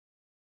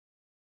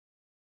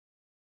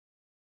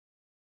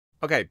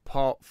Okay,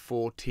 part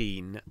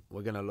 14,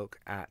 we're going to look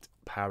at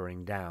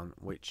powering down,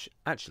 which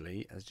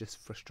actually has just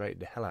frustrated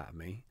the hell out of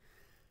me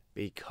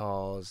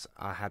because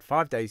I had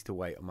 5 days to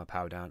wait on my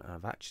power down, and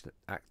I've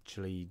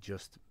actually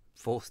just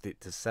forced it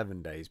to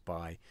 7 days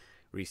by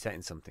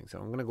resetting something. So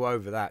I'm going to go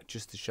over that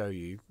just to show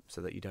you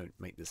so that you don't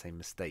make the same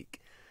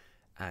mistake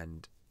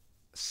and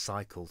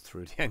cycle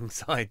through the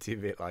anxiety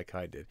of it like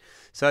I did.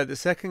 So the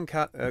second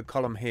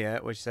column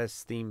here, which says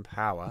Steam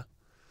Power,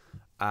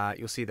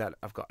 you'll see that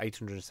I've got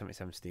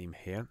 877 Steam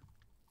here.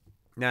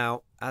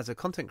 Now, as a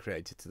content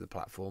creator to the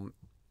platform,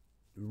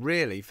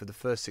 really for the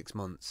first 6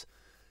 months,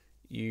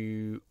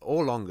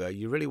 or longer,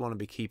 you really want to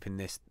be keeping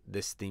this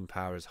Steam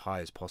Power as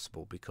high as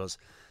possible, because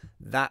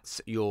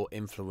that's your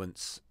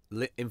influencer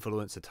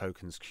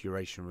tokens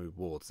curation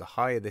rewards. The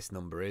higher this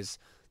number is,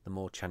 the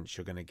more chance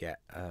you're going to get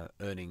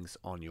earnings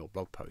on your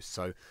blog post.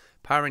 So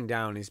powering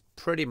down is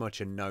pretty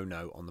much a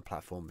no-no on the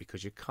platform,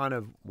 because you're kind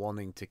of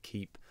wanting to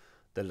keep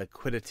the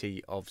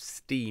liquidity of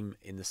Steam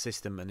in the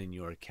system and in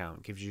your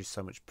account. It gives you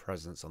so much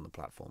presence on the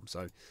platform.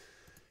 So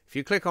if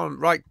you click on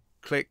left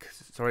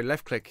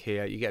click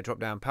here, you get a drop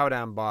down, power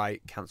down by,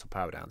 cancel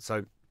power down.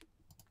 So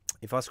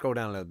if I scroll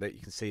down a little bit,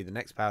 you can see the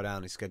next power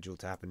down is scheduled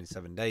to happen in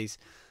 7 days.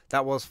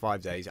 That was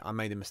 5 days. I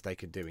made a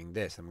mistake of doing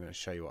this. I'm going to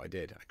show you what I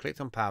did. I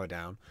clicked on power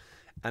down,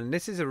 and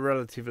this is a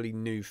relatively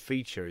new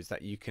feature, is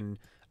that you can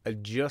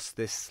adjust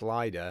this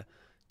slider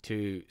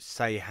to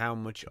say how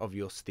much of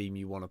your Steam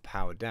you want to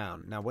power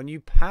down. Now, when you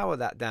power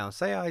that down,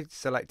 say I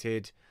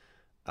selected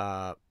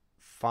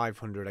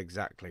 500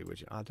 exactly,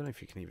 which I don't know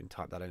if you can even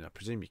type that in. I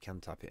presume you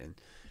can type it in,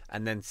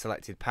 and then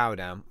selected power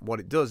down. What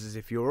it does is,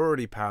 if you're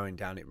already powering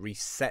down, it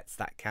resets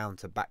that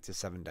counter back to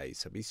 7 days.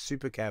 So be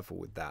super careful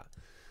with that.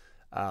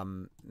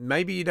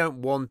 Maybe you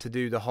don't want to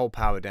do the whole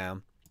power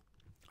down.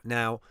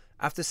 Now,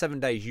 after 7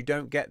 days, you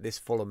don't get this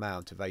full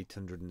amount of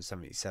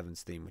 877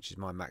 Steam, which is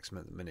my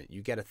maximum at the minute.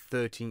 You get a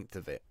 13th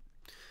of it.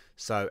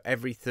 So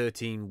every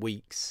 13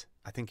 weeks,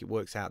 I think it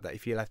works out that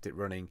if you left it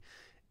running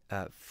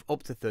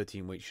up to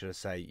 13 weeks, should I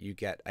say, you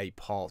get a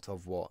part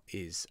of what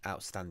is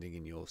outstanding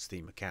in your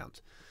Steam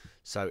account.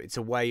 So it's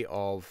a way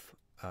of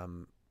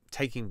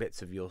taking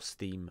bits of your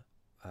Steam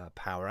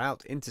power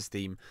out into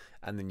Steam,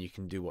 and then you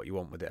can do what you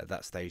want with it at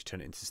that stage.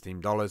 Turn it into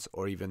Steam dollars,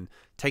 or even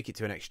take it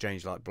to an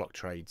exchange like Block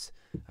Trades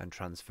and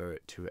transfer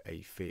it to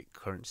a fiat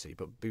currency.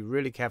 But be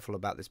really careful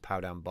about this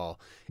power down bar.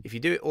 If you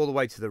do it all the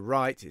way to the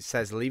right, it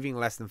says leaving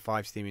less than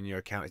 5 Steam in your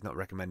account is not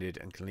recommended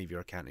and can leave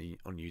your account in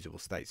unusable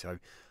state. So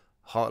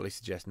heartily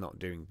suggest not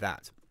doing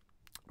that.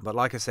 But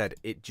like I said,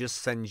 it just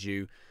sends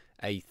you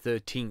a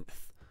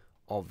 13th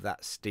of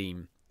that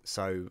Steam.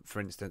 So, for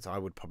instance, I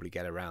would probably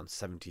get around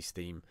 70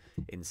 Steam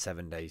in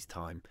 7 days'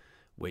 time,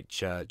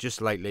 which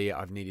just lately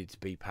I've needed to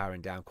be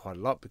powering down quite a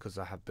lot because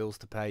I have bills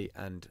to pay,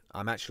 and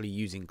I'm actually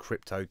using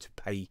crypto to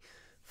pay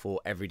for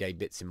everyday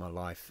bits in my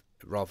life,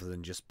 rather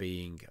than just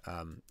being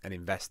an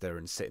investor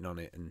and sitting on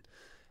it and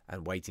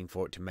waiting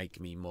for it to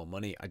make me more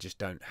money. I just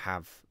don't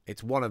have...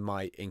 It's one of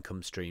my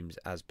income streams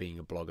as being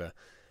a blogger.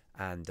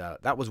 And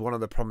that was one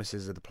of the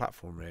promises of the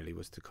platform, really,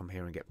 was to come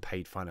here and get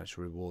paid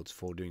financial rewards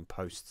for doing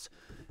posts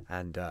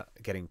and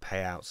getting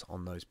payouts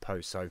on those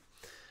posts. So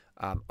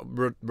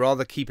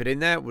rather keep it in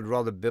there. Would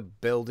rather be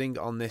building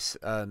on this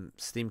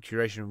Steam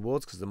curation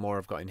rewards, because the more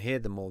I've got in here,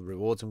 the more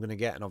rewards I'm going to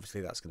get, and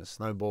obviously that's going to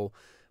snowball.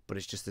 But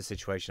it's just the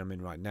situation I'm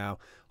in right now.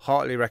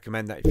 Heartily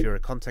recommend that if you're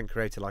a content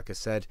creator, like I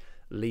said,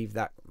 leave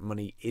that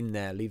money in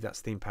there, leave that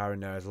Steam power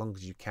in there as long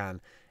as you can.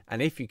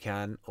 And if you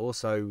can,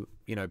 also,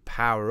 you know,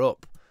 power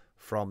up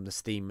from the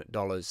Steam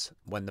dollars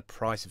when the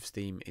price of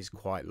Steam is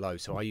quite low.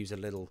 So I use a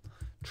little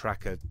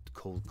tracker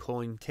called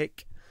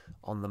CoinTick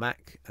on the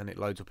Mac, and it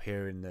loads up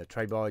here in the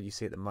trade bar. You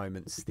see at the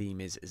moment Steam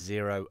is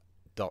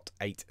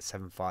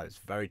 0.875. It's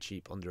very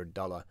cheap, under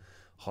 $1.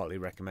 Heartily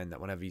recommend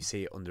that whenever you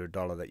see it under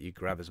 $1, that you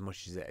grab as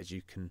much of it as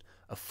you can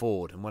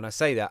afford. And when I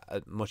say that,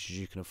 as much as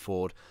you can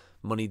afford,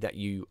 money that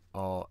you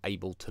are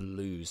able to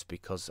lose,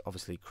 because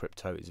obviously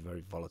crypto is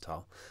very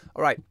volatile.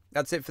 All right,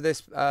 that's it for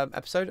this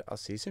episode. I'll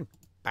see you soon.